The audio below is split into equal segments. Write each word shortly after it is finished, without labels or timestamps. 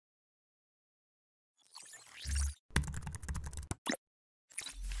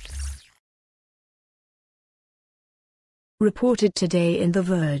Reported today in The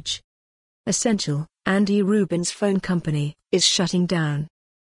Verge. Essential, Andy Rubin's phone company, is shutting down.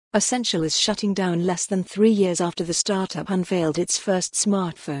 Essential is shutting down less than 3 years after the startup unveiled its first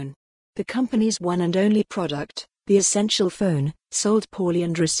smartphone. The company's one and only product, the Essential phone, sold poorly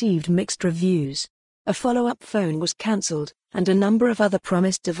and received mixed reviews. A follow-up phone was cancelled, and a number of other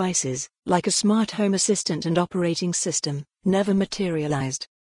promised devices, like a smart home assistant and operating system, never materialized.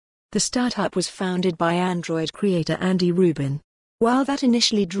 The startup was founded by Android creator Andy Rubin. While that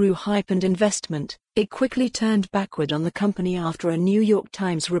initially drew hype and investment, it quickly turned backward on the company after a New York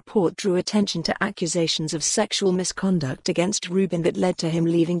Times report drew attention to accusations of sexual misconduct against Rubin that led to him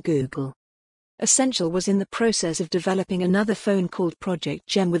leaving Google. Essential was in the process of developing another phone called Project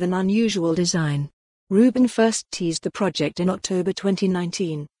Gem with an unusual design. Rubin first teased the project in October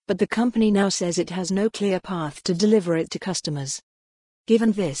 2019, but the company now says it has no clear path to deliver it to customers.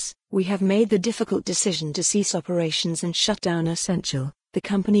 Given this, we have made the difficult decision to cease operations and shut down Essential, the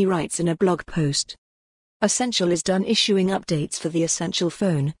company writes in a blog post. Essential is done issuing updates for the Essential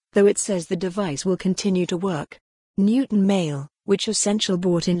phone, though it says the device will continue to work. Newton Mail, which Essential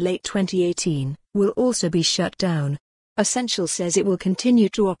bought in late 2018, will also be shut down. Essential says it will continue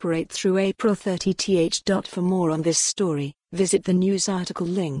to operate through April 30th. For more on this story, visit the news article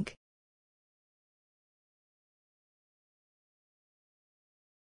link.